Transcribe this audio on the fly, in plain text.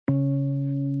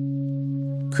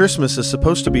Christmas is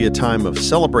supposed to be a time of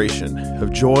celebration,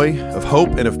 of joy, of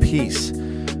hope, and of peace.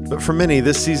 But for many,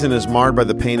 this season is marred by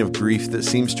the pain of grief that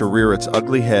seems to rear its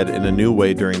ugly head in a new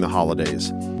way during the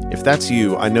holidays. If that's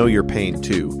you, I know your pain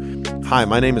too. Hi,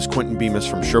 my name is Quintin Bemis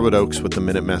from Sherwood Oaks with the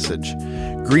Minute Message.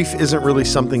 Grief isn't really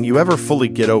something you ever fully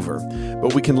get over,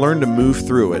 but we can learn to move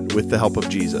through it with the help of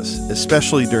Jesus,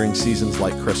 especially during seasons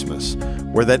like Christmas,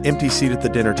 where that empty seat at the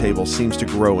dinner table seems to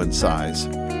grow in size.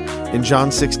 In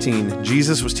John 16,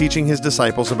 Jesus was teaching his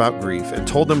disciples about grief and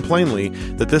told them plainly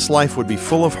that this life would be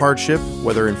full of hardship,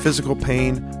 whether in physical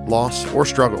pain, loss, or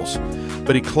struggles.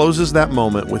 But he closes that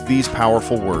moment with these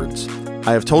powerful words,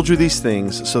 "I have told you these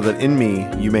things so that in me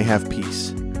you may have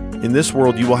peace. In this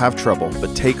world you will have trouble,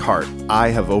 but take heart, I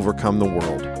have overcome the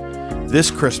world."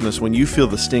 This Christmas, when you feel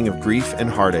the sting of grief and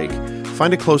heartache,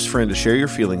 find a close friend to share your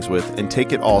feelings with and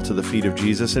take it all to the feet of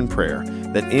Jesus in prayer,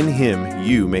 that in him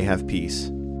you may have peace.